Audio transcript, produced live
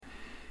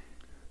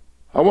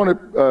I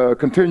want to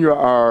continue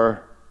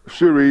our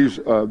series,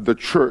 The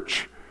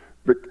Church.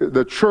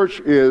 The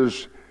church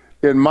is,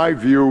 in my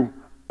view,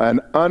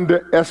 an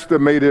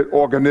underestimated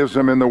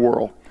organism in the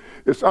world.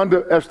 It's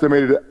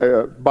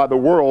underestimated by the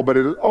world, but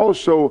it is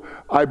also,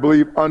 I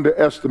believe,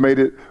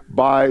 underestimated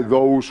by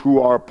those who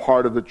are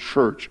part of the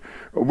church.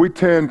 We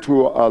tend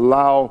to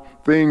allow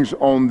things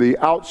on the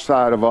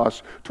outside of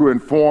us to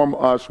inform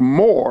us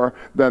more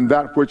than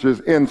that which is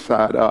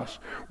inside us.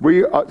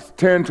 We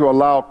tend to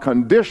allow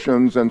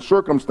conditions and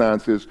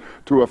circumstances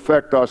to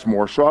affect us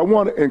more. So I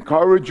want to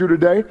encourage you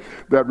today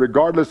that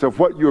regardless of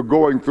what you're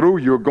going through,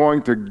 you're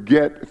going to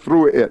get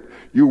through it.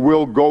 You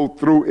will go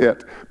through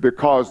it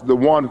because the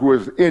one who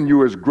is in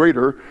you is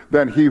greater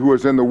than he who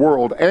is in the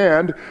world.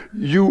 And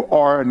you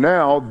are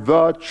now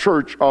the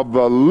church of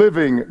the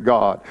living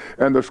God.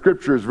 And the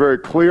scripture is very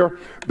clear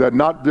that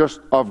not just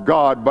of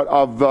God, but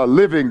of the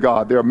living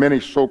God. There are many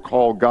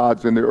so-called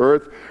gods in the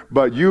earth,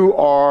 but you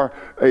are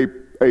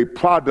a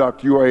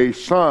product, you are a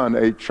son,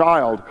 a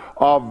child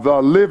of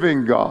the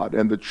living God.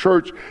 And the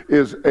church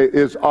is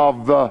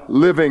of the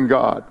living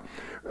God.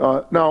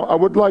 Now, I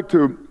would like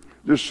to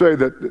just say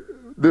that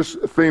this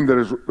theme that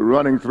is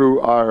running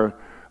through our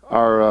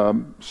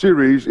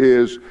series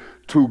is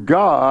to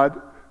God,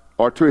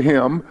 or to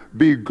him,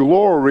 be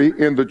glory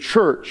in the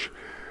church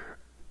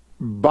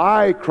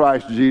by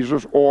Christ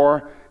Jesus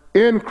or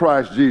in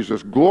Christ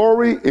Jesus.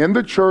 Glory in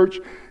the church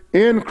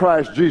in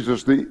Christ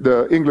Jesus.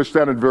 The English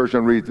Standard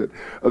Version reads it.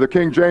 The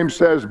King James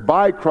says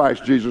by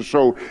Christ Jesus.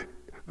 So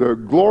the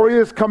glory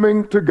is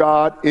coming to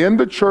God in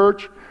the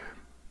church,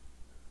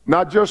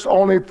 not just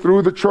only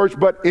through the church,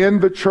 but in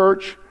the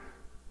church,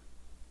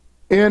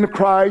 in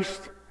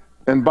Christ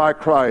and by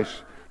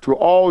Christ, to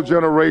all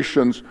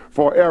generations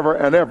forever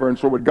and ever. And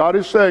so what God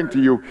is saying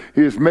to you,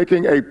 he is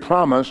making a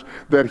promise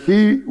that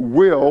he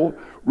will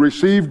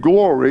receive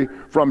glory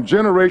from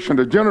generation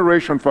to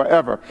generation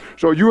forever.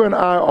 So you and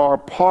I are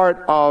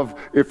part of,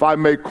 if I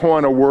may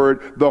coin a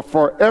word, the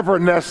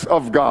foreverness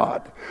of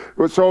God.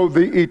 So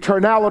the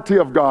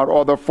eternality of God,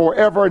 or the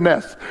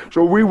foreverness.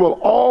 So we will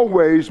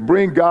always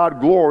bring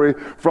God glory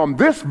from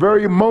this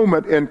very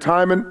moment in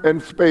time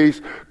and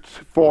space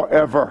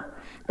forever.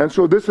 And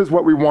so this is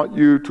what we want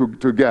you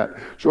to get.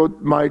 So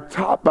my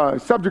top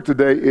subject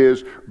today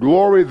is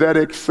glory that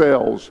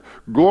excels,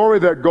 glory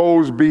that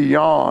goes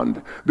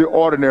beyond the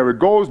ordinary,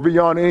 goes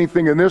beyond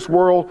anything in this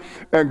world,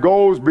 and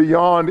goes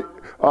beyond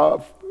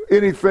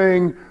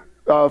anything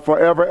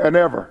forever and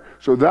ever.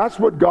 So that's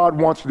what God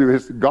wants to do.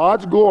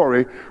 God's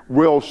glory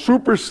will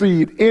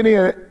supersede any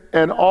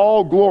and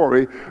all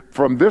glory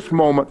from this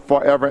moment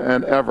forever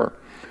and ever.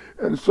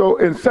 And so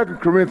in 2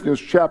 Corinthians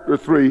chapter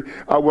 3,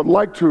 I would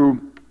like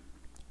to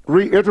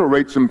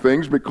reiterate some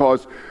things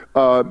because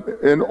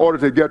in order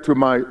to get to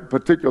my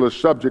particular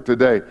subject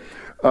today,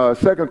 2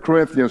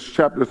 Corinthians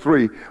chapter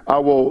 3, I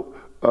will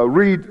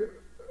read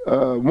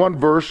one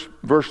verse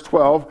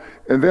 12,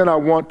 and then I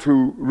want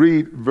to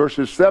read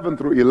verses 7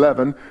 through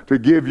 11 to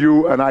give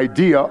you an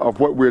idea of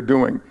what we're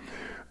doing.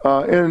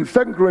 In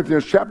 2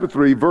 Corinthians chapter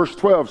 3, verse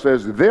 12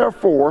 says,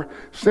 "Therefore,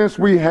 since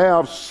we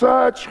have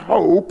such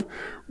hope,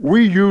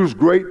 we use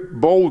great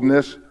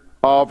boldness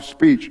of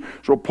speech."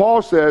 So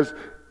Paul says,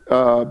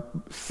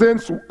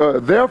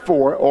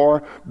 therefore,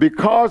 or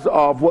because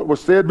of what was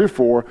said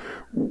before,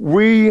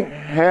 we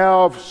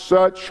have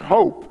such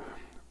hope,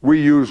 we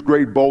use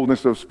great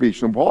boldness of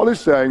speech. And Paul is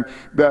saying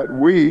that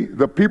we,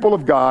 the people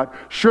of God,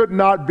 should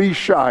not be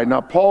shy.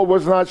 Now, Paul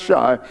was not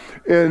shy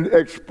in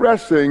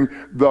expressing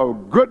the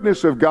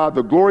goodness of God,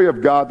 the glory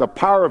of God, the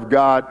power of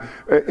God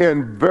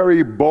in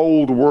very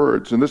bold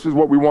words. And this is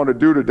what we want to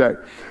do today.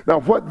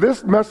 Now, what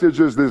this message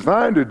is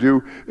designed to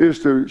do is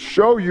to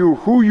show you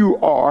who you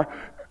are,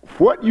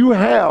 what you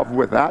have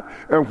with that,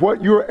 and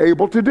what you're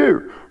able to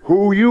do.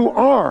 Who you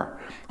are.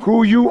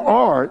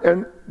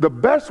 And the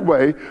best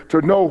way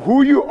to know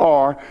who you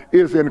are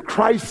is in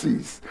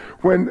crises.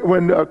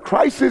 When a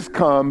crisis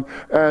comes,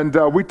 and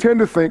we tend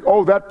to think,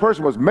 oh, that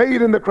person was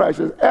made in the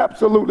crisis.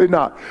 Absolutely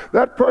not.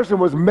 That person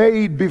was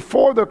made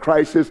before the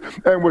crisis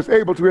and was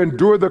able to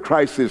endure the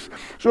crisis.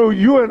 So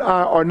you and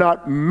I are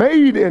not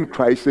made in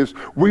crisis.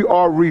 We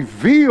are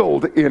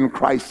revealed in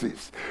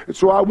crisis.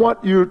 So I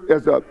want you,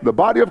 as the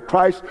body of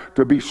Christ,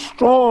 to be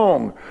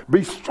strong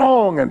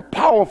and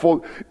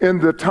powerful in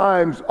the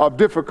times of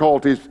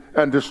difficulties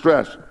and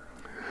distress.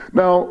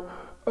 Now,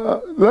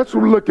 let's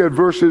look at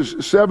verses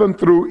 7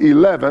 through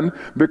 11,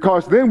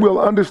 because then we'll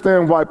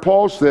understand why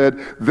Paul said,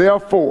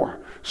 "Therefore,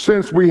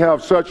 since we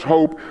have such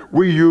hope,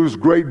 we use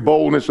great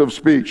boldness of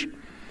speech."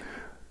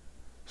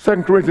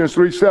 2 Corinthians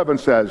 3:7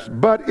 says,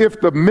 "But if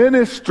the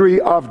ministry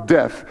of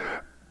death,"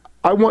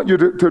 I want you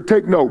to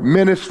take note,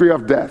 ministry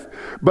of death.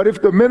 "But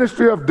if the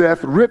ministry of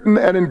death, written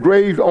and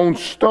engraved on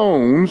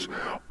stones,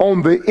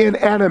 on the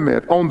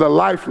inanimate, on the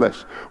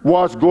lifeless,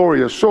 was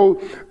glorious." So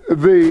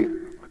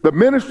The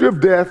ministry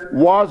of death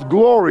was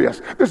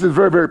glorious. This is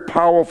very, very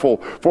powerful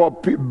for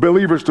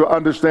believers to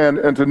understand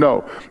and to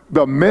know.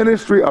 The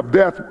ministry of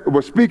death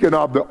was speaking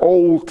of the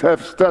Old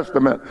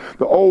Testament,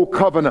 the Old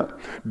Covenant,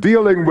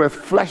 dealing with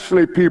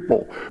fleshly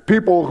people,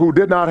 people who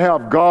did not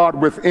have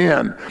God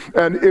within,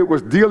 and it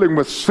was dealing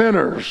with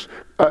sinners,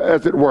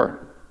 as it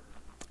were.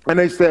 And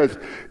he says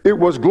it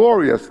was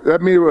glorious.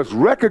 That means it was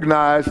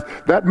recognized,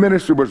 that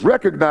ministry was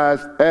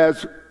recognized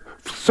as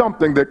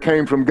something that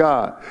came from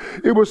God.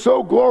 It was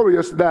so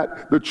glorious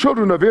that the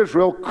children of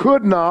Israel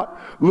could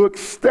not look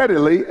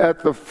steadily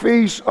at the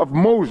face of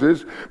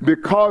Moses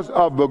because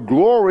of the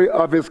glory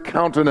of his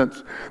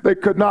countenance. They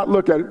could not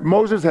look at it.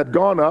 Moses had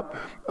gone up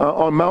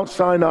on Mount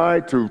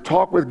Sinai to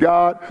talk with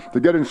God, to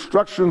get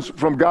instructions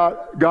from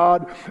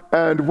God.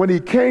 And when he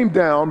came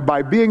down,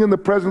 by being in the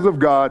presence of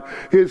God,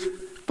 his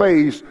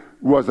face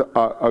was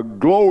a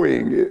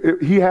glowing.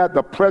 He had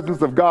the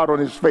presence of God on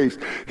his face.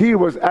 He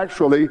was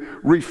actually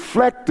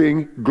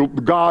reflecting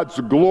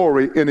God's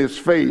glory in his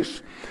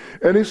face.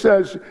 And he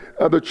says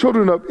the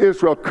children of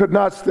Israel could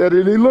not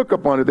steadily look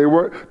upon it. They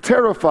were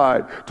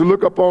terrified to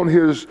look upon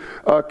his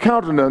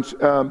countenance.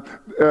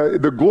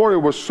 The glory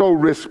was so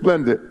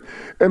resplendent.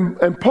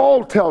 And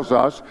Paul tells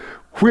us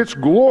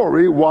which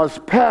glory was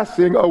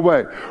passing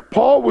away.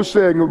 Paul was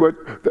saying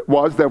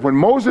was that when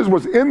Moses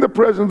was in the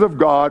presence of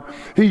God,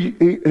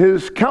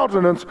 his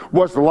countenance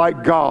was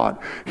like God.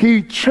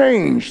 He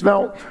changed.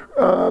 Now,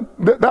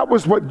 that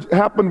was what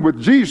happened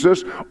with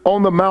Jesus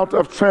on the Mount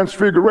of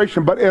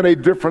Transfiguration, but in a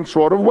different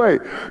sort of way.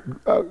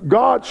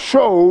 God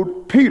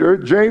showed Peter,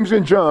 James,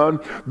 and John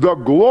the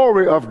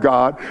glory of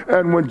God,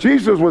 and when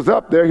Jesus was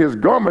up there, his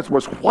garments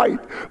was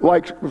white,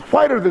 like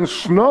whiter than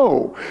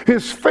snow.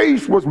 His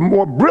face was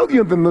more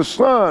brilliant than the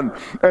sun.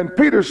 And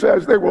Peter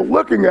says they were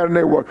looking at it and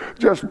they were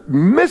just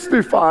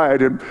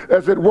mystified and,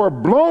 as it were,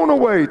 blown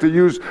away, to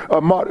use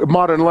a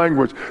modern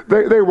language.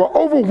 They were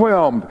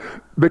overwhelmed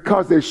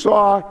because they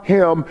saw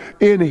him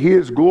in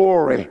his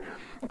glory.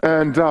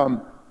 And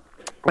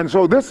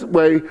so this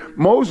way,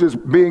 Moses,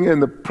 being in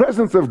the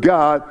presence of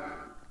God,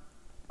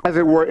 as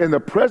it were, in the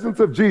presence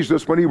of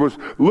Jesus, when he was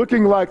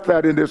looking like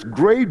that in this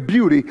great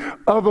beauty,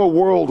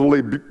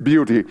 otherworldly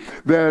beauty,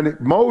 then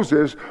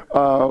Moses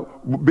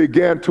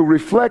began to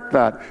reflect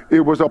that.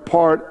 It was a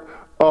part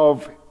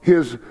of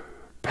his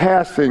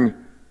passing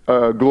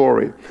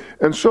glory.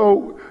 And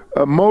so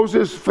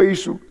Moses'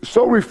 face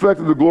so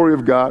reflected the glory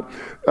of God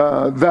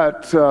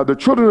that the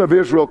children of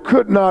Israel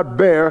could not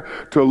bear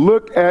to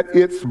look at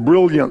its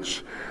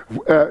brilliance.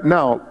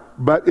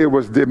 But it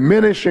was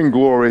diminishing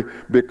glory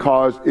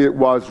because it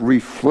was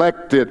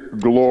reflected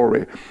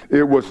glory.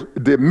 It was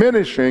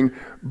diminishing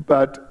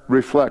but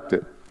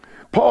reflected.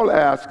 Paul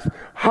asks,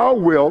 how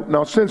will,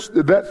 now since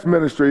that's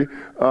ministry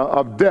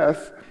of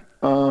death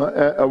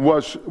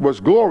was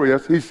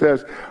glorious, he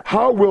says,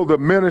 how will the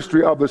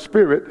ministry of the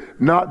Spirit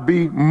not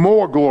be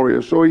more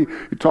glorious? So he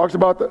talks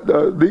about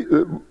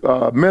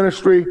the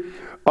ministry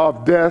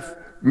of death,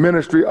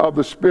 ministry of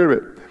the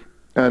Spirit.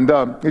 And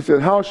he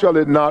said, how shall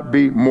it not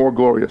be more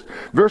glorious?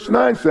 Verse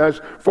 9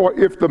 says, for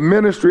if the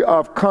ministry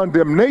of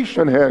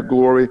condemnation had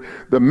glory,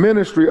 the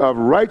ministry of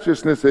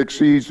righteousness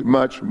exceeds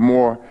much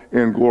more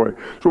in glory.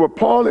 So what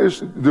Paul is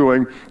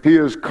doing, he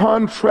is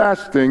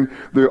contrasting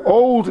the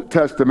Old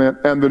Testament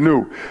and the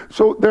New.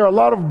 So there are a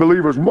lot of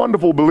believers,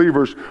 wonderful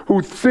believers,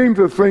 who seem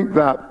to think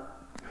that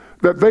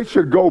they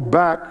should go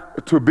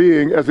back to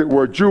being, as it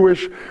were,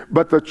 Jewish,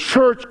 but the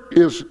church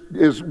is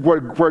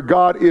where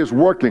God is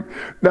working.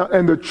 Now,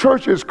 and the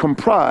church is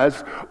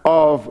comprised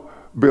of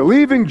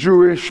believing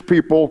Jewish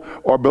people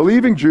or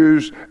believing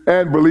Jews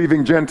and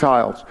believing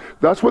Gentiles.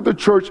 That's what the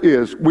church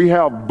is. We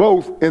have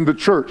both in the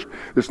church.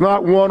 It's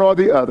not one or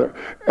the other.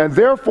 And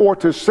therefore,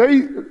 to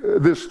say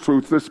this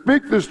truth, to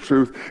speak this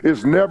truth,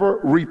 is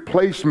never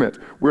replacement.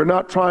 We're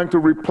not trying to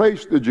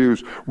replace the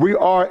Jews. We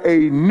are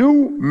a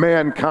new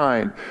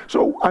mankind.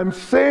 So I'm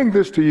saying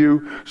this to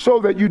you so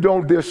that you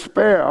don't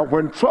despair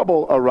when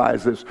trouble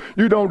arises.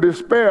 You don't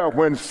despair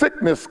when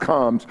sickness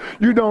comes.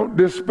 You don't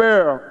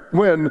despair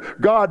when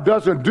God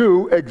doesn't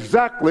do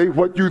exactly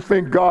what you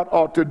think God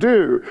ought to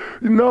do.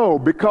 No,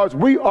 because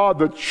we are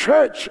the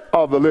church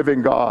of the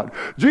living God.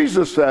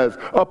 Jesus says,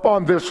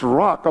 upon this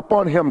rock,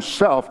 upon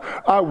himself,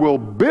 I will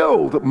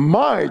build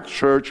my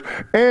church,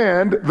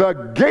 and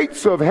the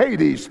gates of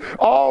Hades,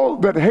 all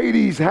that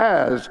Hades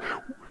has,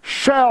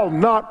 shall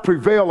not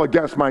prevail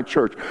against my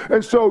church.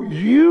 And so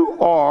you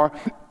are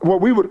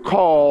what we would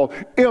call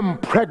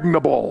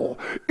impregnable,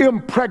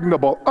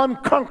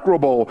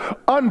 unconquerable,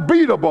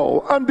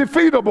 unbeatable,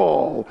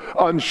 undefeatable,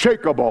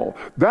 unshakable.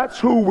 That's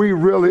who we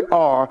really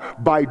are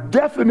by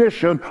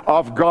definition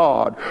of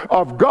God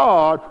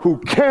who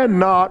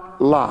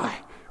cannot lie.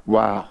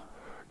 Wow.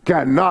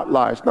 Cannot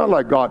lie. It's not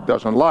like God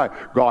doesn't lie.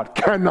 God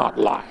cannot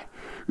lie.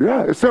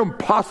 Yeah, it's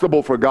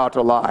impossible for God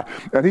to lie.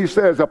 And he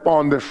says,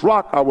 upon this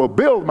rock I will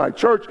build my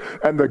church,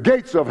 and the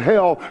gates of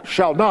hell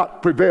shall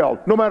not prevail.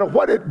 No matter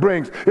what it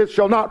brings, it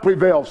shall not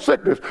prevail.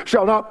 Sickness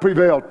shall not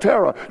prevail.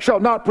 Terror shall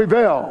not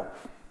prevail.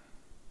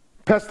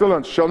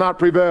 Pestilence shall not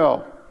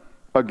prevail.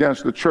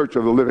 against the church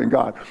of the living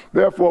God.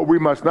 Therefore, we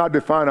must not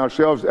define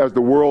ourselves as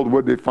the world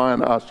would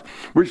define us.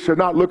 We should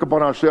not look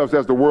upon ourselves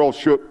as the world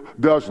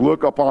does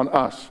look upon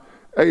us.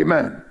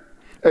 Amen.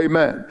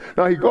 Amen.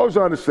 Now he goes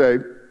on to say,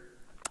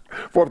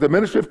 for if the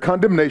ministry of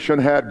condemnation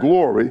had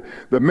glory,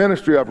 the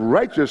ministry of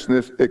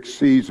righteousness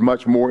exceeds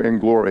much more in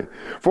glory.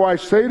 For I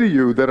say to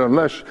you that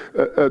unless,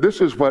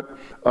 this is what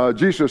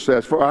Jesus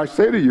says, for I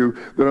say to you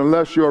that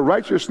unless your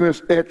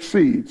righteousness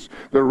exceeds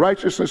the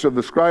righteousness of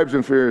the scribes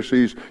and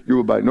Pharisees, you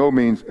will by no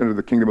means enter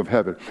the kingdom of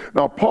heaven.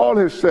 Now Paul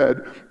has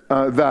said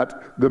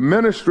that the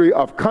ministry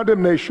of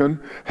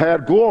condemnation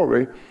had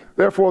glory.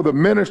 Therefore, the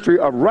ministry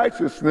of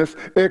righteousness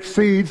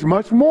exceeds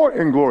much more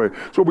in glory.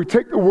 So we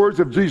take the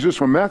words of Jesus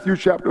from Matthew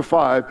chapter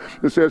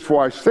 5 that says,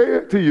 for I say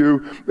it to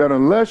you that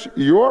unless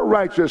your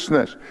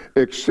righteousness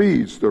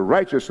exceeds the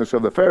righteousness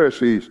of the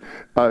Pharisees,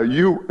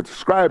 you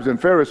scribes and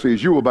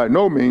Pharisees, you will by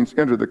no means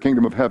enter the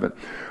kingdom of heaven.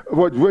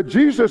 What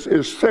Jesus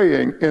is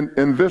saying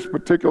in this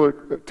particular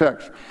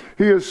text,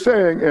 he is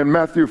saying in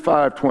Matthew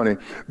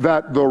 5:20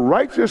 that the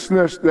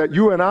righteousness that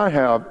you and I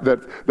have,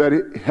 that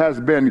it has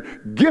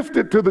been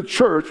gifted to the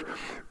church,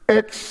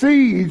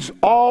 exceeds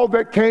all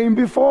that came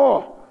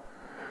before.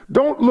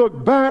 Don't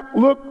look back,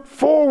 look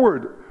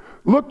forward.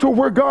 Look to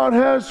where God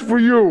has for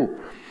you.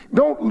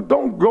 Don't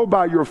go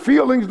by your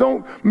feelings.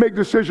 Don't make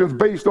decisions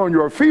based on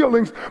your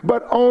feelings,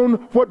 but on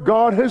what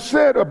God has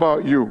said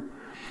about you.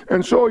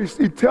 And so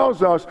he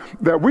tells us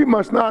that we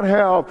must not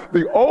have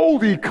the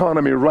old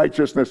economy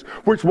righteousness,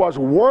 which was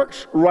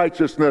works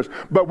righteousness,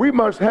 but we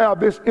must have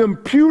this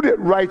imputed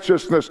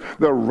righteousness,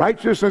 the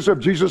righteousness of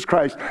Jesus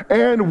Christ.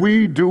 And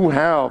we do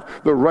have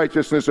the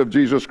righteousness of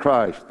Jesus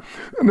Christ.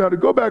 Now to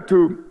go back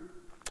to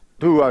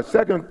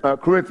 2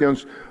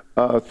 Corinthians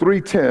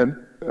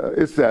 3:10,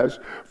 it says,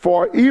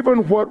 for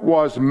even what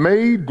was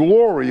made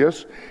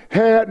glorious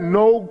had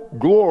no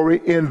glory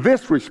in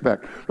this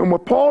respect. And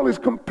what Paul is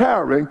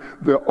comparing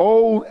the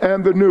old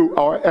and the new,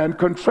 and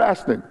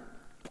contrasting,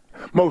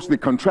 mostly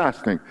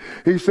contrasting.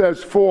 He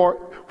says,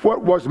 for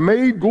what was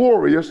made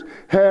glorious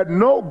had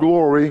no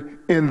glory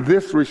in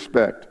this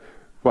respect.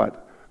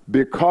 What?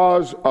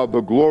 Because of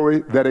the glory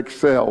that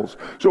excels.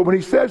 So when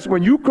he says,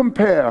 when you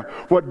compare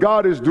what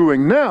God is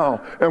doing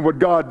now and what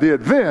God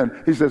did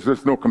then, he says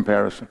there's no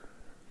comparison.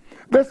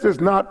 This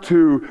is not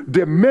to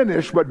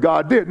diminish what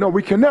God did. No,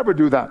 we can never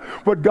do that.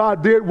 What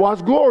God did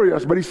was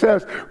glorious. But he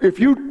says, if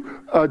you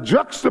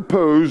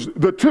juxtapose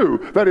the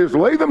two, that is,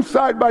 lay them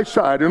side by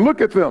side and look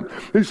at them.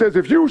 He says,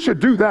 if you should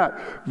do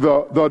that,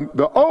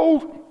 the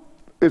old,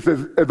 it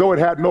says, as though it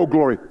had no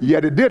glory,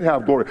 yet it did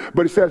have glory.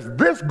 But it says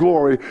this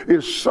glory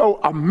is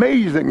so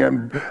amazing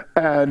and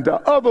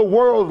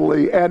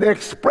otherworldly and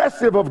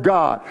expressive of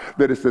God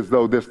that it's as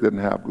though this didn't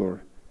have glory.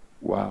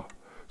 Wow.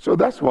 So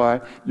that's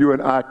why you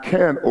and I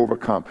can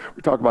overcome.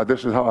 We talk about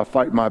this is how I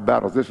fight my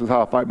battles. This is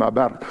how I fight my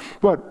battles.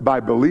 But by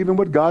believing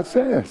what God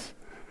says,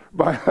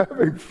 by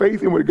having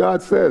faith in what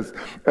God says.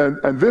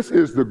 And this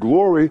is the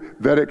glory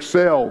that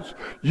excels.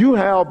 You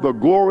have the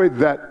glory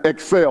that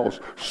excels,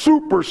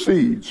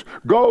 supersedes,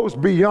 goes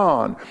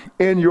beyond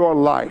in your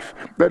life.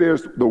 That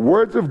is the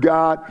words of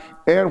God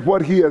and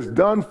what he has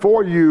done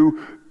for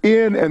you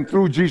in and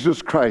through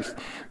Jesus Christ.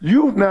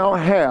 You now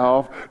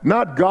have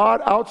not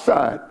God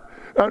outside.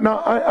 Now,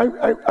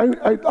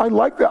 I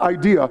like the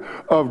idea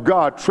of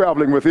God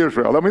traveling with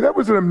Israel. I mean, that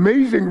was an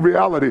amazing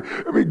reality.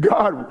 I mean,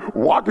 God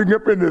walking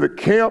up into the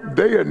camp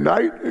day and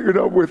night,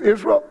 with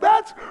Israel.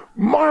 That's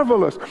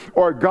marvelous.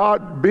 Or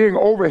God being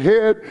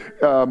overhead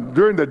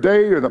during the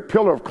day in a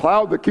pillar of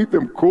cloud to keep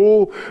them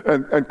cool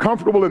and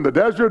comfortable in the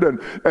desert. And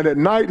at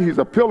night, he's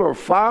a pillar of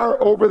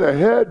fire over their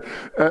head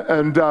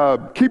and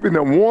keeping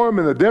them warm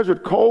in the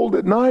desert cold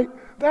at night.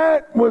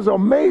 That was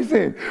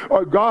amazing.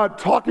 Or God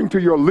talking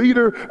to your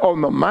leader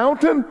on the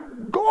mountain,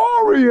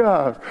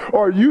 glorious.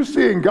 Or you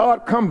seeing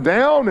God come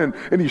down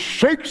and he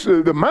shakes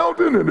the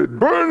mountain and it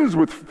burns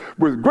with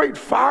great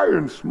fire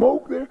and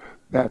smoke there.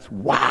 That's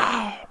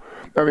wow.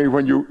 I mean,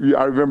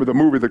 I remember the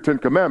movie, The Ten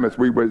Commandments,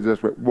 we were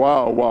just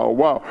wow, wow,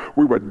 wow.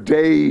 We were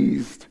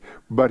dazed.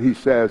 But he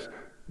says,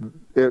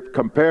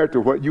 compared to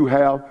what you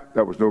have,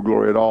 there was no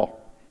glory at all.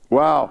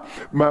 Wow.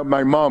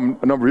 My mom,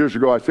 a number of years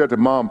ago, I said to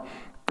Mom,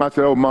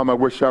 oh, Mom, I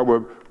wish I were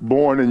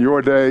born in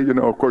your day.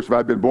 Of course, if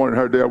I'd been born in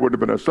her day, I wouldn't have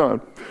been her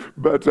son.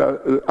 But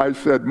I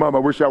said, Mom, I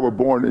wish I were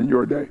born in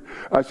your day.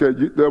 I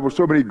said, there were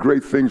so many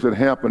great things that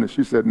happened. And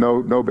she said,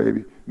 no,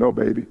 baby.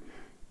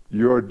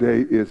 Your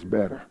day is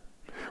better.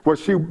 What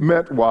she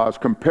meant was,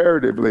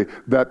 comparatively,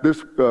 that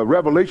this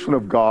revelation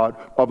of God,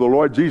 of the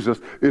Lord Jesus,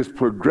 is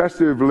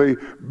progressively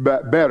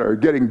better,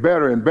 getting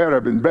better and better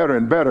and better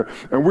and better.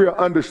 And we are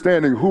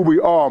understanding who we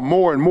are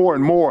more and more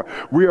and more.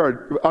 We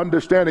are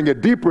understanding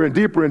it deeper and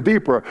deeper and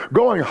deeper,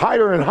 going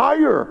higher and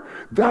higher.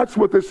 That's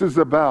what this is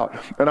about.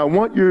 And I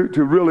want you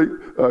to really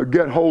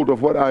get hold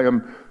of what I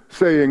am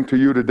saying to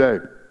you today.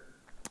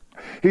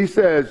 He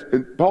says,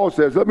 Paul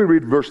says, let me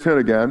read verse 10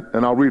 again,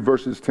 and I'll read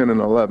verses 10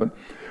 and 11.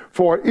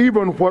 For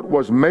even what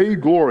was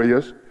made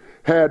glorious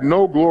had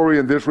no glory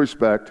in this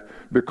respect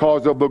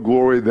because of the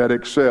glory that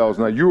excels.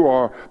 Now, you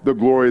are the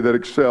glory that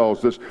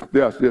excels.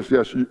 Yes.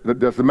 It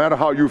doesn't matter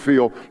how you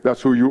feel,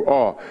 that's who you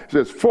are. It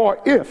says,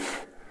 for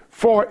if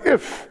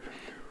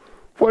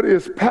what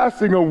is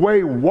passing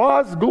away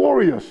was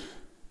glorious.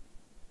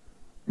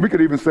 We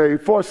could even say,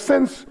 for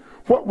since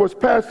what was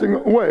passing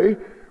away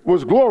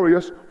was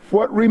glorious,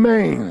 what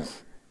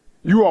remains?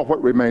 You are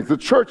what remains. The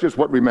church is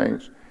what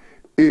remains.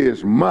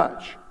 Is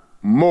much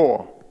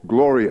more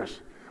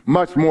glorious.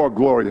 Much more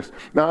glorious.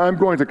 Now, I'm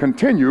going to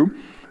continue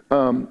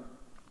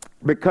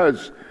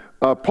because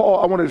Paul,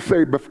 I wanted to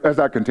say as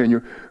I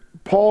continue,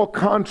 Paul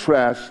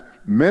contrasts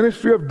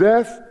ministry of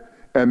death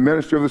and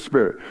ministry of the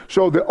Spirit.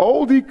 So the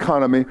old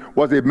economy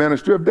was a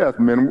ministry of death.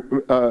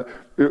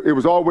 It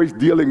was always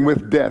dealing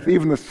with death,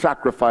 even the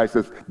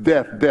sacrifices,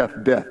 death.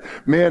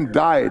 Men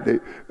died.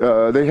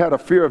 They had a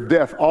fear of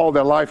death all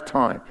their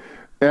lifetime.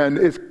 And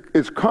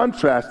it's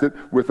contrasted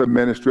with the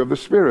ministry of the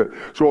Spirit.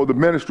 So the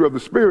ministry of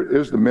the Spirit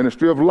is the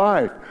ministry of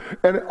life.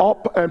 And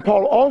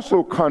Paul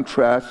also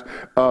contrasts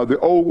the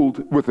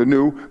old with the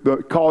new,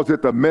 calls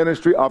it the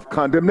ministry of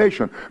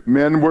condemnation.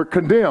 Men were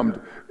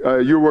condemned.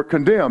 You were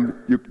condemned.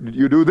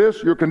 You do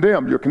this, you're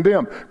condemned. You're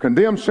condemned.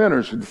 Condemned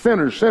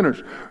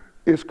sinners.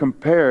 Is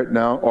compared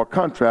now or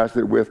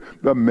contrasted with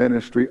the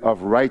ministry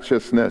of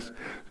righteousness.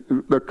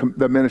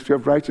 The ministry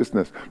of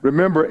righteousness.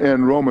 Remember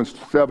in Romans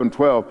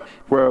 7:12,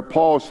 where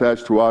Paul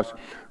says to us,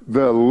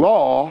 the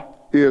law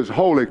is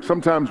holy.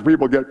 Sometimes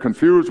people get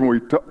confused when we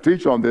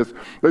teach on this.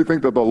 They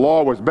think that the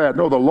law was bad.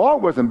 No, the law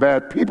wasn't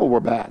bad. People were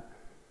bad.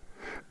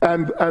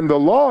 And the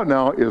law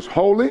now is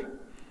holy,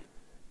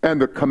 and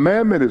the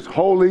commandment is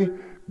holy,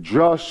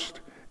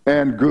 just,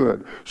 and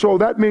good. So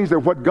that means that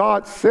what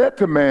God said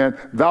to man,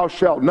 thou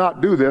shalt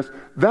not do this,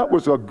 that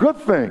was a good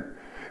thing.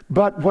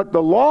 But what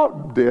the law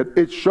did,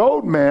 it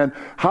showed man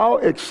how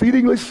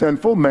exceedingly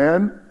sinful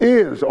man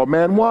is, or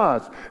man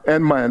was,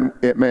 and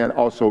man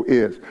also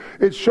is.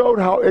 It showed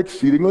how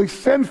exceedingly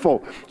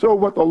sinful. So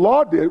what the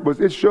law did was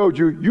it showed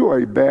you are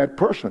a bad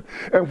person.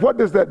 And what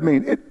does that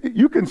mean?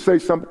 You can say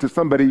something to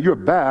somebody, you're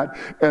bad,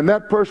 and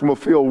that person will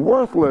feel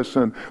worthless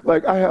and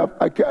like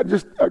I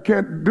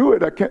can't do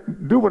it. I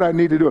can't do what I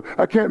need to do.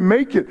 I can't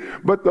make it.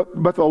 But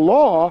the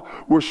law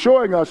was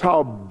showing us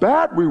how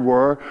bad we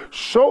were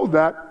so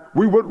that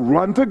we would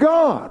run to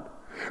God.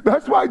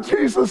 That's why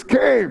Jesus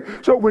came.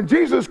 So when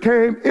Jesus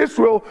came,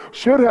 Israel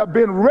should have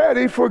been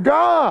ready for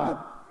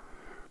God.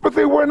 But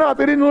they were not.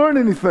 They didn't learn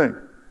anything.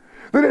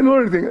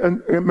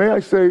 And may I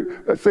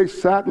say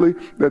sadly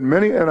that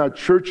many in our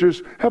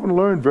churches haven't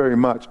learned very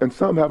much, and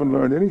some haven't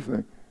learned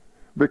anything.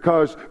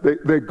 Because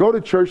they go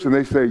to church and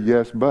they say,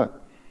 yes,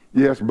 but.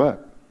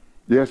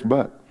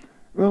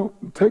 Well,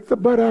 take the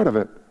but out of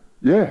it.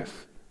 Yes.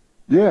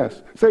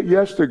 Say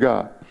yes to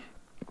God.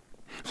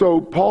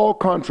 So Paul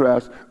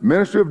contrasts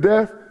ministry of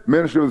death,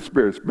 ministry of the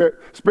Spirit.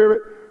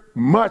 Spirit,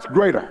 much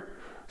greater.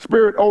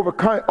 Spirit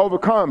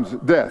overcomes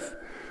death.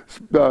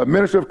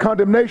 Ministry of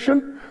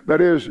condemnation, that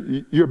is,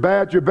 you're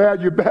bad.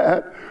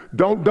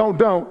 Don't.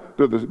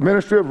 To the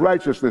ministry of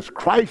righteousness,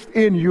 Christ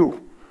in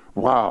you.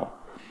 Wow.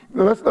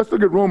 Now let's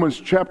look at Romans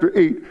chapter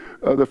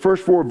 8, the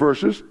first 4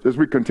 verses as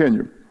we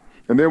continue.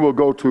 And then we'll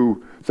go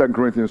to 2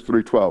 Corinthians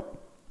 3:12.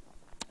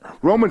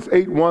 Romans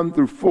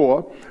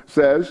 8:1-4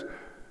 says,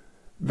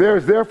 there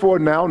is therefore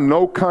now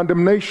no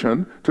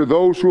condemnation to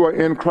those who are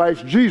in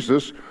Christ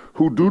Jesus,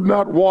 who do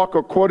not walk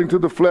according to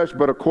the flesh,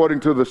 but according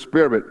to the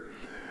Spirit.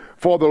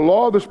 For the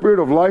law of the Spirit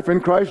of life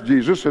in Christ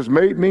Jesus has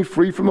made me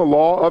free from the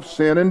law of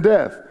sin and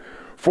death.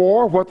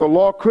 For what the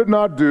law could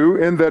not do,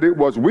 in that it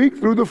was weak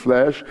through the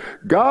flesh,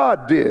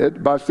 God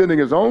did by sending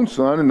his own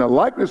Son in the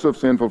likeness of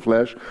sinful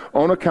flesh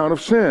on account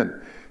of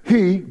sin.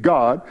 He,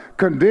 God,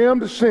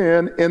 condemned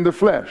sin in the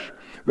flesh,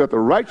 that the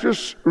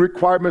righteous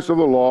requirements of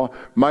the law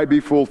might be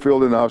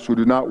fulfilled in us who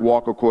do not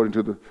walk according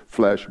to the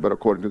flesh, but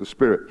according to the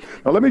Spirit.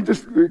 Now let me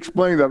just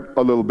explain that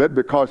a little bit,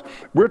 because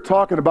we're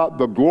talking about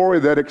the glory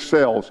that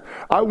excels.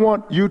 I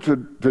want you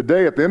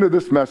today, at the end of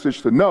this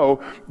message, to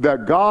know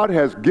that God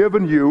has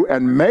given you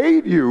and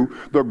made you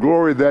the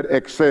glory that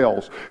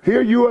excels.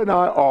 Here you and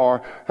I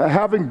are,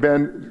 having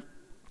been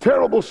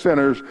terrible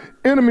sinners,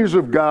 enemies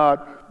of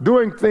God,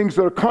 doing things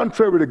that are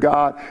contrary to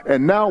God,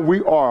 and now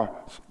we are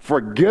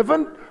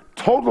forgiven,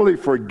 totally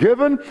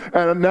forgiven,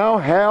 and now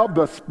have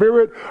the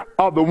Spirit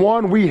of the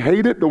one we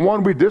hated, the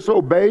one we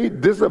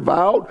disobeyed,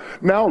 disavowed,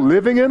 now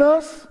living in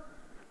us.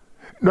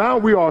 Now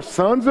we are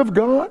sons of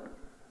God.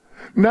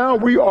 Now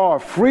we are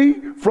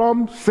free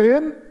from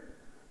sin.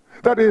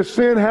 That is,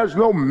 sin has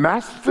no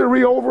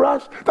mastery over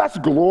us. That's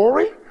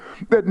glory.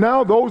 That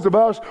now those of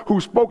us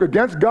who spoke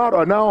against God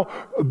are now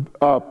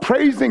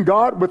praising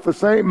God with the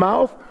same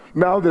mouth,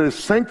 now that is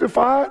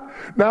sanctified,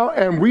 now,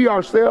 and we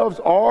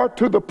ourselves are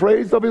to the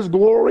praise of his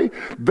glory.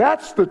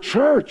 That's the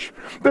church.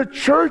 The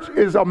church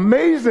is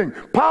amazing,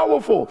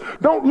 powerful.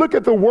 Don't look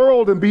at the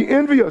world and be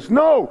envious.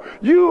 No,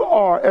 you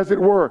are, as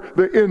it were,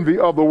 the envy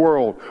of the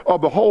world,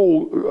 of the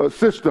whole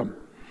system.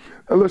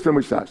 And listen,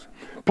 what he says.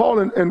 Paul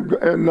in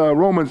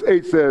Romans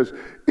 8 says,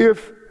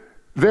 if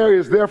There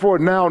is therefore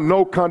now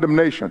no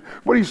condemnation.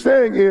 What he's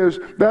saying is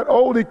that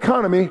old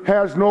economy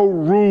has no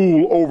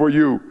rule over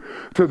you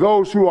to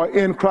those who are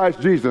in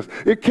Christ Jesus.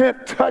 It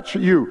can't touch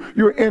you.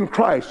 You're in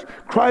Christ.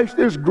 Christ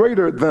is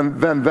greater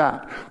than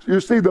that.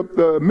 You see,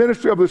 the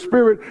ministry of the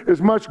Spirit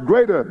is much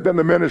greater than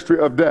the ministry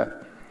of death.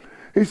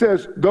 He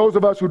says, those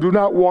of us who do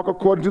not walk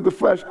according to the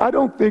flesh. I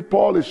don't think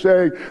Paul is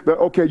saying that,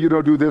 okay, you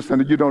don't do this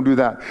and you don't do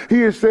that.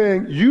 He is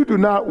saying you do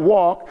not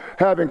walk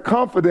having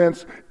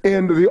confidence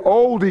in the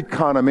old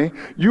economy.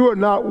 You are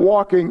not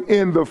walking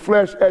in the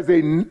flesh as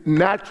a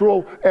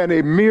natural and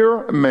a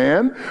mere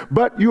man,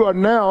 but you are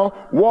now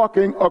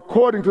walking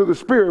according to the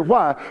Spirit.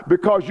 Why?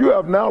 Because you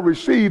have now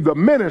received the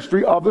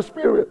ministry of the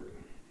Spirit.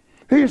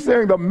 He's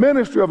saying the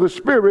ministry of the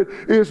Spirit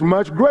is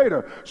much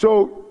greater.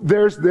 So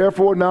there's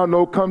therefore now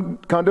no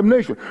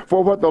condemnation.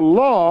 For the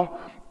law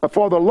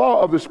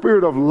of the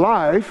Spirit of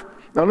life,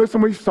 now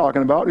listen what he's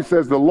talking about. He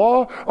says the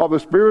law of the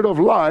Spirit of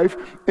life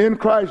in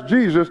Christ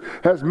Jesus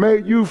has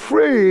made you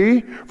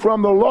free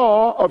from the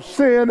law of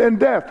sin and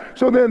death.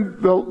 So then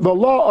the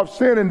law of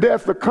sin and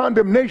death, the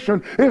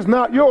condemnation is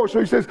not yours. So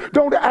he says,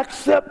 don't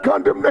accept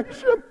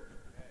condemnation.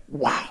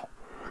 Wow.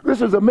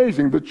 This is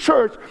amazing. The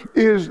church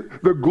is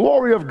the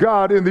glory of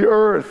God in the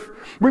earth.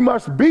 We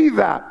must be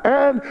that.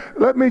 And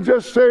let me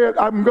just say it,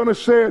 I'm going to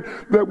say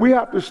it, that we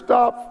have to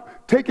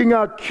stop taking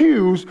our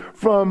cues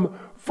from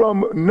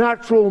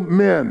natural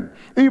men.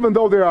 Even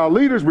though they're our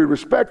leaders, we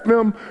respect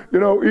them. You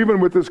know,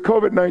 even with this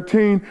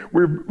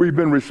COVID-19, we've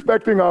been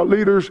respecting our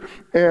leaders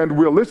and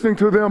we're listening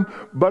to them.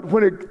 But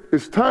when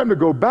it's time to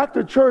go back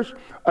to church,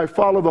 I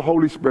follow the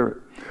Holy Spirit.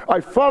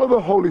 I follow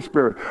the Holy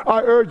Spirit.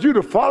 I urge you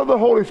to follow the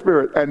Holy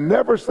Spirit and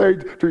never say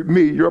to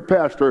me, your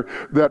pastor,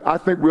 that I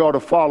think we ought to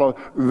follow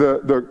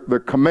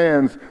the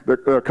commands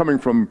that are coming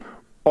from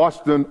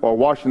Austin or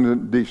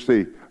Washington,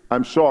 D.C.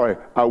 I'm sorry.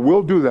 I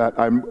will do that.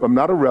 I'm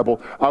not a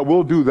rebel. I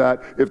will do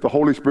that if the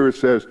Holy Spirit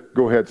says,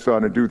 go ahead,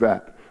 son, and do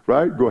that.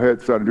 Right? Go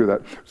ahead, son, and do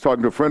that. I was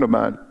talking to a friend of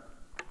mine.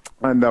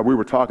 And we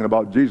were talking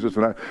about Jesus,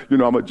 and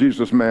I'm a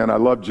Jesus man. I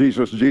love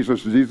Jesus.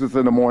 Jesus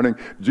in the morning,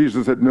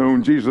 Jesus at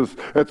noon, Jesus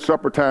at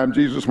supper time,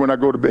 Jesus when I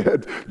go to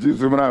bed,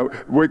 Jesus when I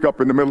wake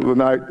up in the middle of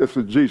the night. This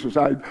is Jesus.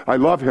 I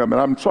love him,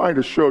 and I'm trying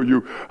to show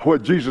you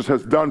what Jesus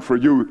has done for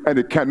you, and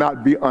it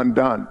cannot be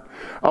undone.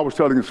 I was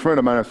telling this friend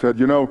of mine, I said,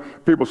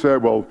 people say,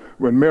 well,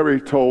 when Mary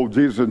told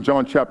Jesus in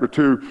John chapter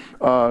 2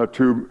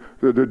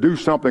 to do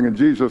something, and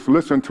Jesus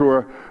listened to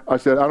her, I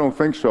said, I don't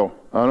think so.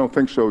 I don't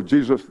think so.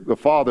 Jesus, the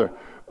Father,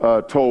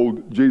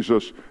 told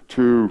Jesus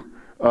to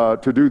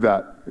do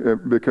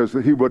that because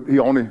he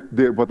only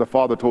did what the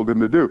Father told him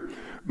to do.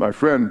 My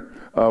friend,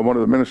 one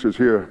of the ministers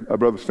here,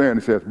 Brother Stan,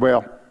 he says,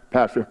 well,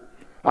 Pastor,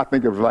 I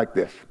think it was like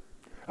this.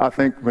 I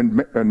think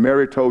when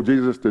Mary told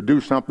Jesus to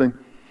do something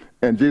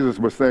and Jesus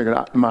was thinking,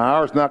 my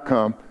hour's not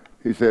come,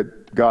 he said,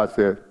 God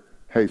said,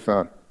 hey,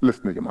 son,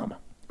 listen to your mama.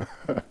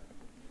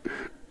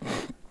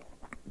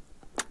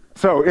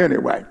 So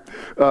anyway,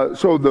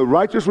 so the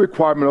righteous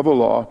requirement of the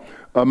law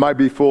might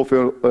be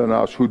fulfilled in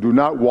us who do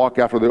not walk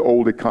after the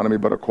old economy,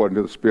 but according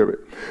to the Spirit.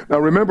 Now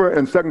remember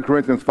in 2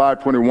 Corinthians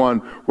 5:21,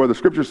 where the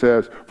scripture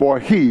says, for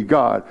he,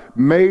 God,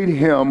 made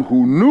him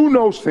who knew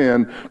no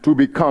sin to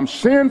become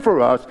sin for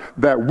us,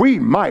 that we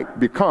might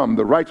become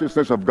the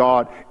righteousness of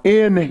God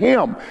in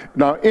him.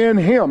 Now in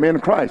him, in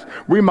Christ,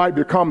 we might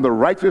become the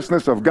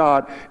righteousness of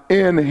God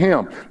in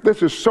him.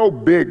 This is so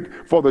big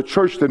for the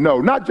church to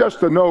know, not just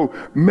to know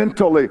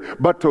mentally,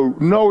 but to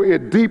know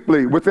it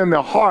deeply within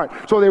their heart,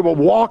 so they will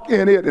walk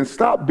in it and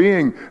stop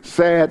being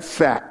sad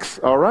sacks.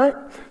 All right?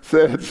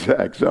 Sad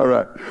sacks. All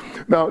right.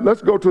 Now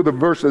let's go to the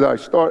verse that I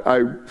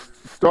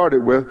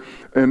started with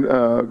in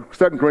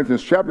 2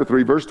 Corinthians chapter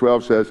 3, verse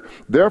 12 says,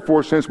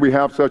 therefore, since we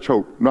have such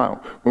hope.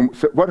 Now,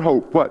 what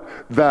hope? What?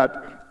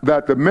 That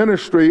the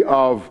ministry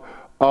of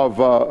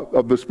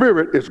the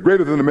Spirit is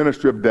greater than the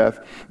ministry of death,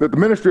 that the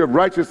ministry of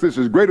righteousness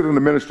is greater than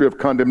the ministry of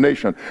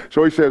condemnation.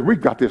 So he says,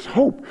 we've got this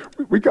hope.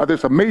 We got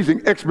this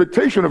amazing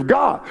expectation of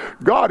God.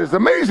 God is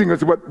amazing,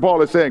 is what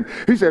Paul is saying.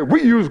 He said,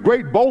 we use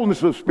great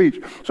boldness of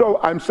speech. So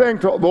I'm saying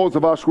to those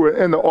of us who are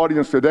in the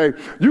audience today,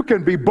 you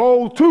can be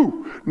bold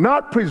too,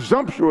 not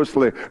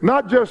presumptuously,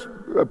 not just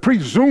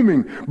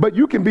presuming, but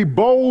you can be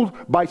bold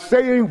by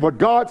saying what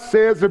God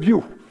says of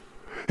you.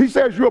 He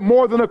says you're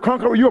more than a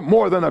conqueror. You're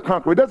more than a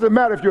conqueror. It doesn't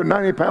matter if you're a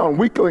 90-pound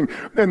weakling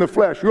in the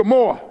flesh. You're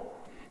more.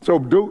 So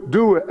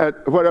do it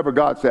at whatever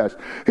God says.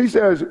 He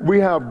says we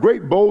have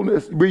great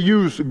boldness. We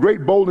use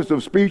great boldness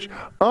of speech,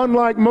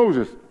 unlike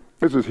Moses.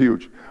 This is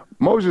huge.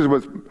 Moses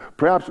was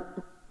perhaps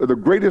the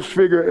greatest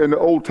figure in the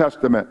Old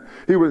Testament.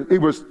 He was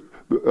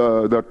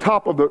the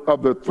top of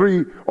the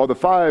three or the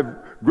five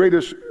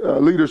greatest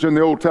leaders in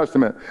the Old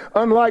Testament.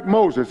 Unlike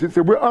Moses, he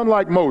said we're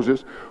unlike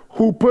Moses,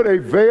 who put a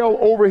veil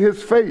over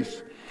his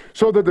face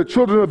so that the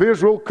children of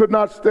Israel could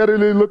not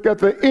steadily look at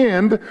the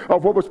end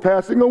of what was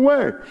passing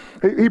away.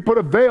 He put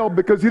a veil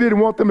because he didn't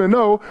want them to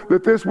know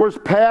that this was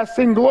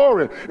passing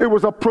glory. It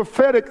was a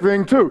prophetic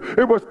thing too.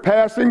 It was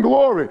passing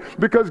glory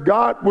because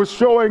God was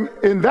showing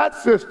in that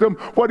system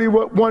what he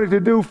wanted to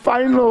do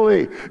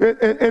finally,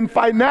 in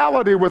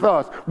finality with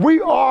us.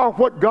 We are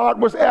what God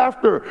was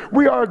after.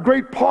 We are a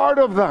great part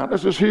of that.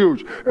 This is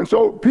huge. And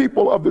so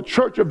people of the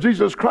Church of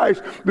Jesus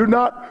Christ, do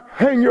not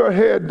hang your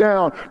head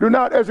down. Do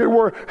not, as it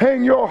were,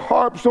 hang your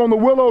harps on the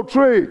willow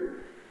tree.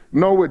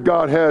 Know what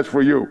God has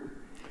for you.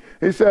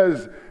 He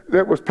says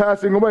that was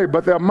passing away,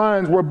 but their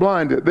minds were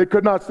blinded. They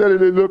could not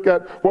steadily look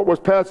at what was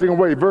passing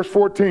away. Verse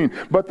 14,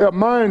 but their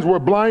minds were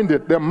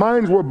blinded. Their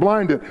minds were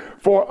blinded.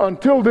 For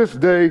until this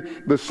day,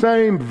 the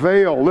same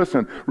veil,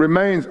 listen,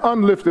 remains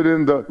unlifted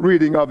in the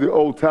reading of the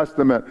Old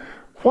Testament.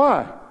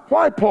 Why?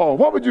 Why, Paul?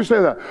 What would you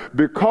say that?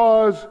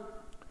 Because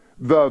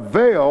the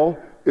veil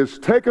is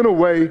taken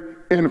away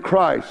in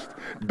Christ,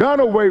 done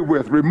away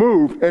with,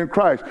 removed in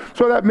Christ.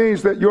 So that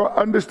means that your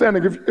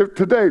understanding, if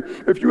today,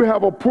 if you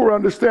have a poor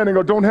understanding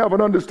or don't have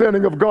an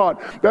understanding of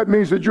God, that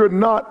means that you're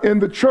not in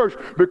the church,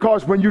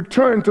 because when you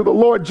turn to the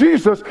Lord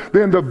Jesus,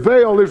 then the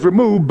veil is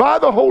removed by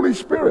the Holy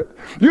Spirit.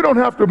 You don't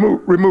have to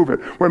remove it.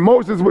 When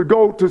Moses would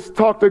go to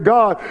talk to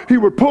God, he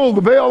would pull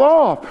the veil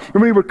off.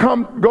 And when he would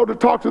go to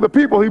talk to the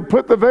people, he'd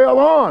put the veil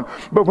on.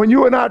 But when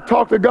you and I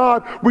talk to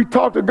God, we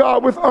talk to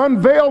God with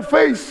unveiled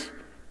face.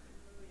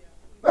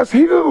 That's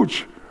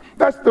huge.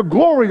 That's the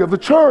glory of the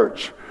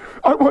church.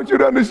 I want you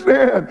to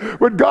understand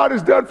what God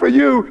has done for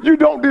you. You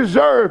don't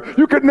deserve.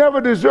 You could never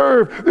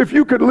deserve. If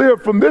you could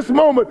live from this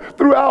moment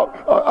throughout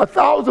a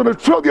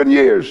trillion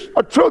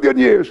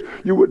years,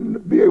 you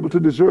wouldn't be able to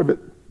deserve it.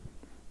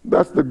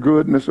 That's the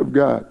goodness of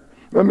God.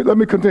 Let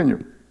me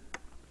continue.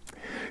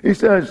 He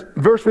says,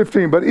 verse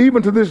 15, but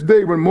even to this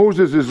day when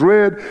Moses is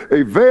read,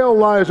 a veil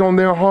lies on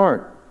their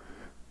heart.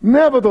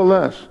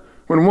 Nevertheless,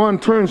 when one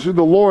turns to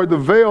the Lord, the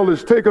veil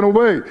is taken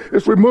away.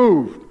 It's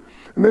removed.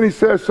 And then he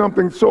says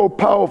something so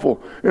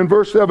powerful in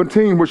verse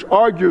 17, which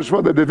argues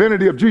for the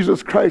divinity of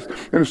Jesus Christ.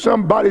 And if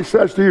somebody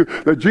says to you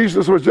that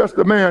Jesus was just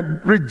a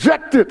man,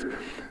 reject it.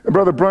 And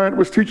Brother Bryant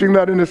was teaching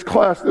that in his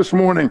class this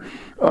morning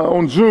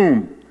on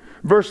Zoom.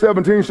 Verse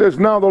 17 says,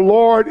 now the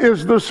Lord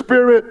is the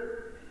Spirit.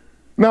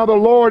 Now the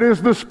Lord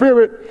is the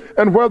Spirit,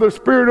 and where the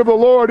Spirit of the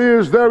Lord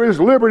is, there is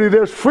liberty,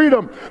 there's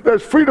freedom.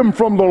 There's freedom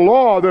from the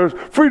law, there's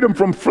freedom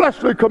from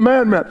fleshly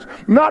commandments.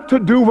 Not to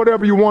do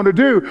whatever you want to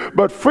do,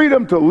 but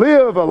freedom to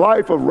live a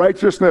life of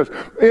righteousness,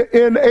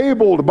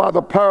 enabled by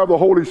the power of the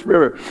Holy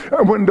Spirit.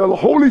 And when the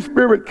Holy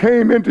Spirit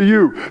came into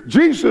you,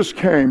 Jesus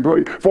came,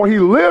 for he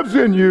lives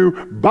in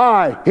you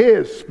by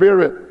his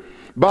Spirit.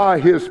 By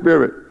his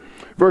Spirit.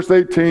 Verse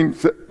 18,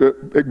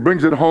 it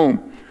brings it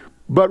home.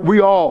 But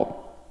we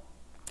all,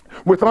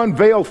 with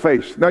unveiled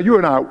face. Now you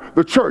and I,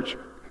 the church,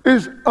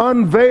 is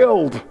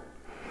unveiled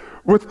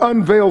with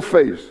unveiled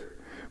face,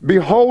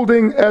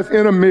 beholding as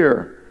in a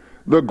mirror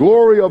the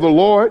glory of the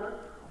Lord,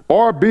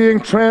 are being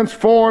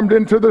transformed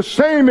into the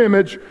same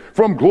image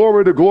from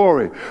glory to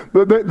glory.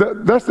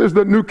 This is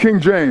the New King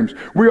James.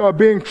 We are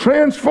being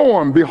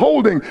transformed,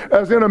 beholding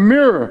as in a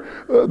mirror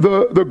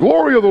the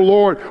glory of the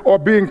Lord, are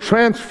being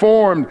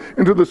transformed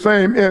into the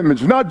same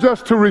image. Not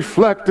just to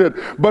reflect it,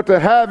 but to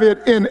have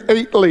it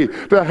innately,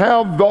 to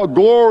have the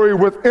glory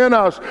within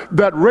us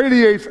that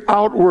radiates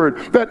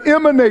outward, that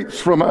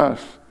emanates from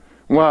us.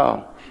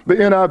 Wow. The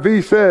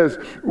NIV says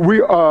we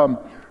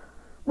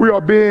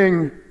are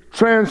being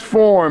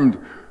transformed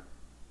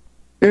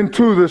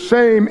into the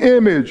same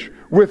image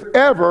with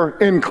ever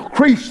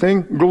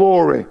increasing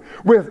glory.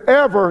 With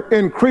ever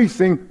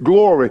increasing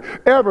glory.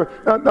 Ever.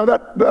 Now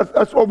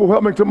that's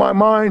overwhelming to my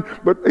mind,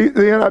 but the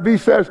NIV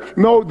says,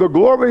 no, the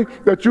glory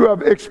that you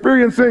are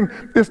experiencing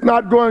is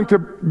not going to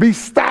be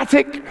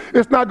static.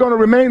 It's not going to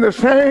remain the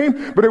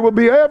same, but it will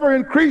be ever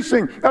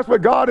increasing. That's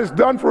what God has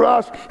done for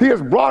us. He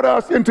has brought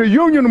us into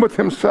union with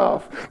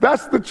himself.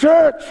 That's the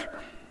church.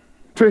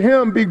 To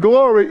him be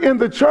glory in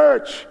the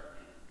church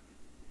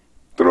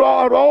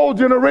throughout all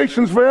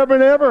generations, forever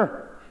and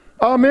ever.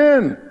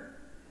 Amen.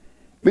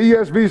 The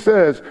ESV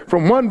says,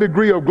 from one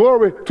degree of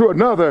glory to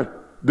another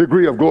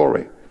degree of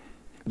glory.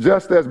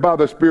 Just as by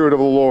the Spirit of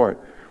the Lord,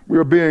 we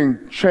are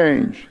being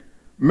changed,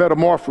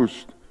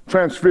 metamorphosed,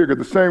 transfigured.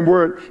 The same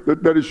word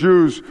that is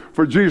used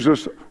for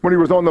Jesus when he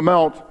was on the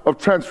Mount of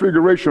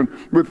Transfiguration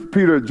with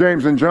Peter,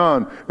 James, and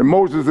John, and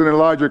Moses and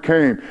Elijah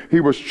came.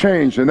 He was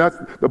changed, and that's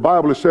the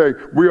Bible is saying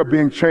we are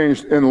being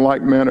changed in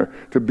like manner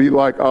to be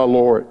like our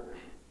Lord.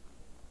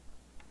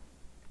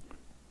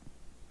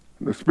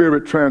 The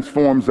Spirit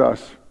transforms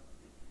us.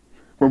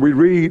 When we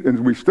read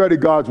and we study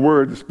God's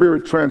Word, the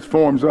Spirit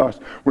transforms us.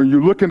 When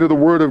you look into the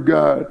Word of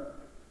God,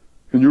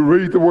 and you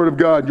read the Word of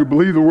God, you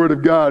believe the Word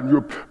of God,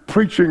 you're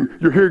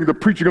hearing the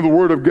preaching of the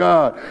Word of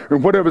God,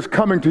 and whatever's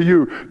coming to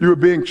you, you're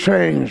being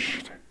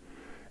changed.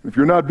 If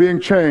you're not being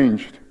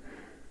changed,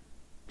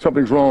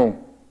 something's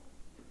wrong.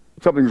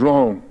 Something's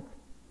wrong.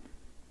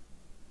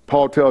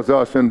 Paul tells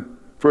us in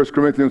 1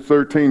 Corinthians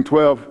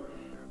 13:12,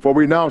 for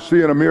we now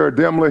see in a mirror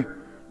dimly,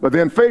 But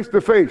then face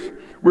to face,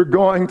 we're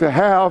going to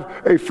have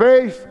a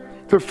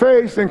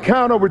face-to-face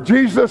encounter with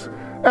Jesus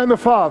and the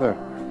Father.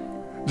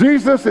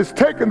 Jesus is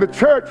taking the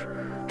church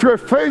to a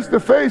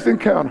face-to-face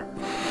encounter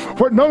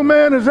where no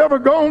man has ever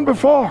gone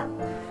before.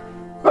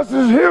 This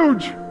is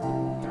huge.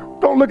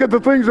 Don't look at the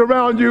things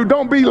around you.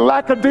 Don't be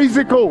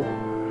lackadaisical,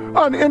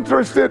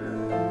 uninterested,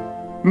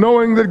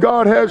 knowing that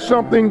God has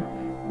something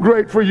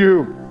great for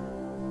you.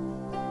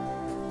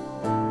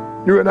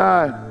 You and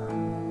I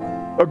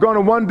are going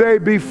to one day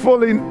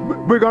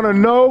we're going to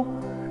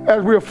know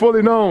as we are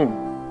fully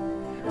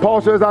known.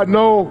 Paul says, I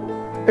know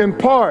in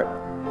part,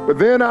 but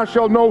then I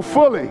shall know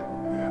fully.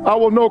 I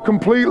will know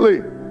completely,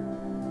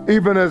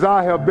 even as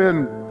I have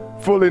been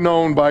fully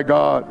known by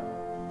God.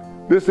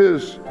 This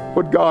is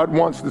what God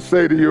wants to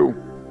say to you.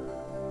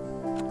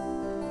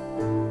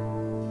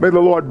 May the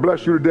Lord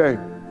bless you today.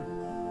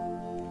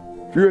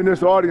 If you're in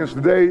this audience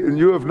today and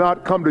you have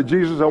not come to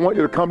Jesus, I want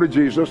you to come to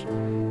Jesus.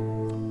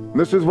 And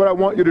this is what I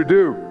want you to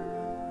do.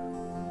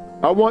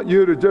 I want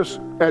you to just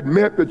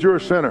admit that you're a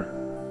sinner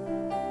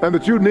and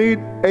that you need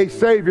a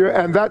Savior,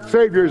 and that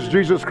Savior is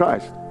Jesus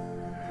Christ.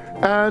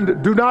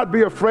 And do not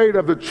be afraid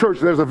of the church.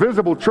 There's a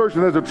visible church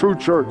and there's a true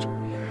church.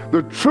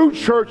 The true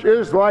church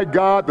is like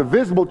God. The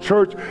visible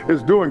church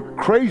is doing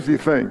crazy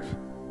things.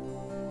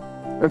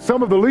 And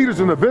some of the leaders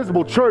in the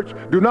visible church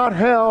do not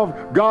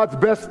have God's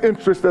best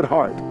interest at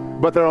heart,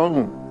 but their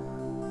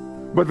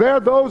own. But there are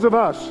those of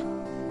us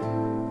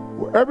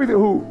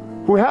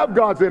who have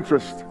God's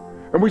interest,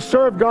 and we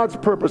serve God's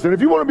purpose. And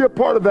if you want to be a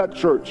part of that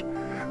church,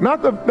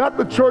 not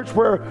the church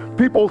where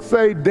people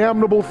say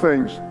damnable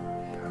things.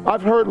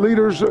 I've heard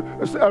leaders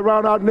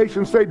around our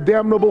nation say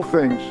damnable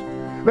things.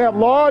 They have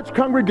large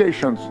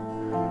congregations.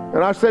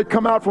 And I say,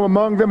 come out from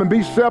among them and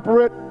be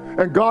separate,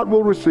 and God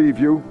will receive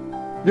you.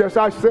 Yes,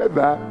 I said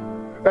that.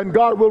 And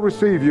God will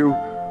receive you.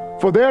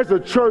 For there's a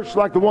church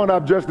like the one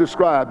I've just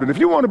described. And if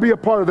you want to be a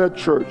part of that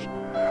church,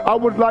 I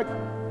would like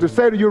to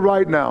say to you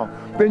right now,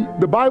 then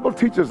the Bible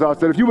teaches us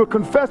that if you will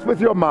confess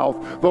with your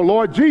mouth the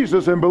Lord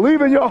Jesus and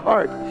believe in your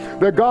heart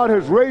that God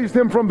has raised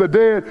him from the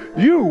dead,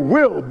 you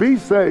will be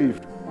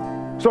saved.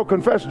 So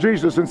confess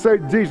Jesus and say,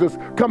 Jesus,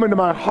 come into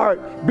my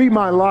heart, be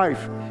my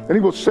life, and he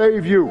will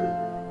save you.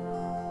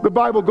 The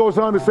Bible goes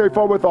on to say,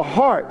 for with the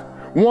heart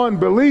one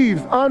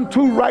believes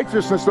unto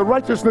righteousness, the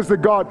righteousness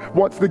that God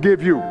wants to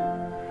give you.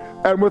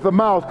 And with the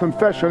mouth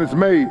confession is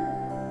made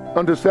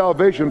unto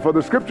salvation. For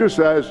the scripture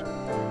says,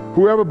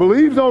 whoever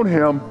believes on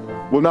him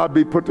will not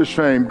be put to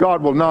shame.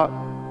 God will not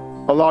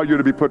allow you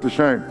to be put to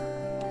shame.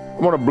 I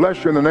want to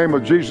bless you in the name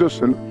of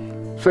Jesus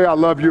and say I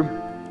love you.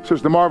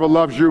 Sister Marva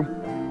loves you.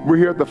 We're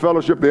here at the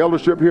fellowship, the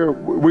eldership here.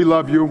 We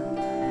love you,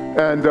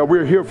 and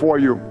we're here for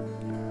you.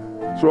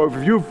 So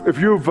if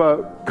you've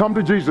come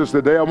to Jesus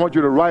today, I want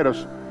you to write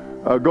us.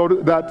 Go to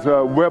that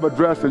web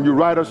address and you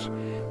write us,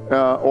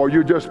 or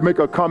you just make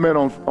a comment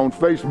on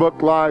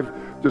Facebook Live.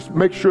 Just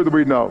make sure that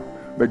we know.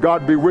 May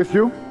God be with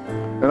you,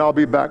 and I'll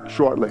be back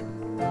shortly.